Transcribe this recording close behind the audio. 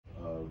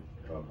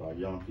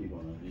young people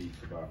and the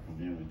needs of our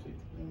community.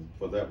 And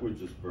for that, we're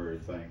just very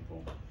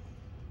thankful.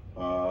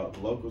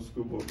 Local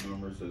school board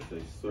members, as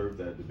they serve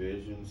their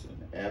divisions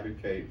and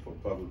advocate for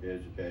public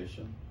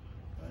education,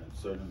 and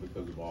certainly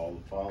because of all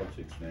the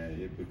politics now,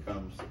 it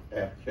becomes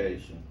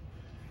application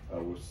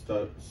with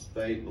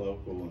state,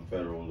 local, and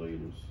federal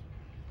leaders.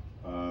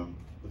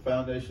 The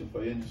foundation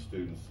for any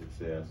student's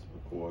success,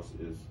 of course,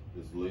 is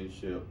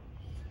leadership,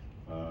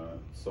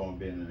 someone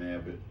being an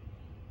avid,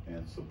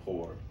 and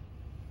support.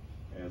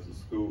 As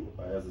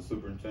a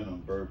superintendent,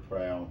 I'm very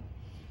proud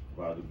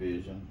of our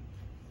division,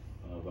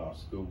 of our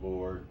school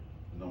board,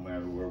 no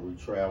matter where we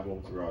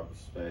travel throughout the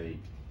state,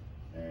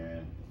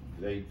 and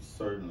they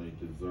certainly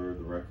deserve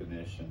the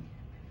recognition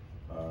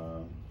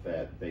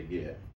that they get.